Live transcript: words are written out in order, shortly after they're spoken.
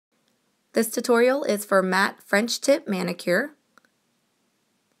This tutorial is for matte French tip manicure.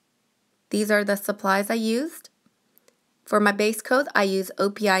 These are the supplies I used. For my base coat, I use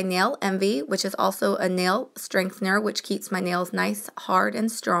OPI Nail Envy, which is also a nail strengthener, which keeps my nails nice, hard,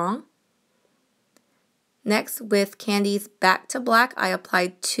 and strong. Next, with Candy's Back to Black, I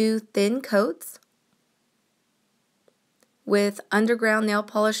applied 2 thin coats. With Underground Nail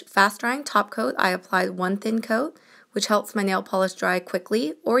Polish Fast Drying Top Coat, I applied 1 thin coat, which helps my nail polish dry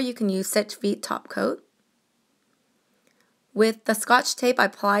quickly, or you can use Stitch Feet Top Coat. With the Scotch tape, I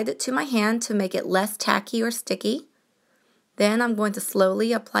applied it to my hand to make it less tacky or sticky. Then I'm going to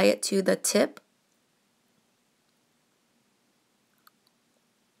slowly apply it to the tip.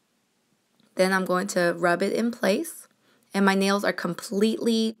 Then I'm going to rub it in place, and my nails are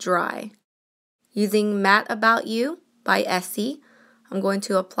completely dry. Using Matte About You by Essie, I'm going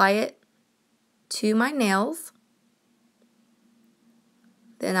to apply it to my nails.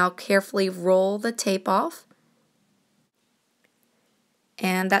 Then I'll carefully roll the tape off.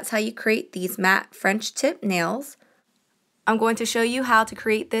 And that's how you create these matte French tip nails. I'm going to show you how to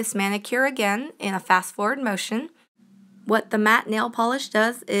create this manicure again in a fast forward motion. What the matte nail polish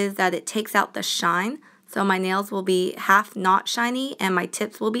does is that it takes out the shine, so my nails will be half not shiny and my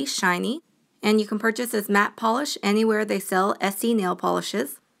tips will be shiny. And you can purchase this matte polish anywhere they sell Essie nail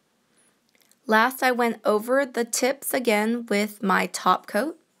polishes. Last, I went over the tips again with my top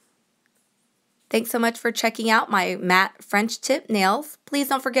coat. Thanks so much for checking out my matte French tip nails. Please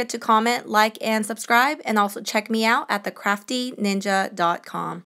don't forget to comment, like, and subscribe, and also check me out at thecraftyninja.com.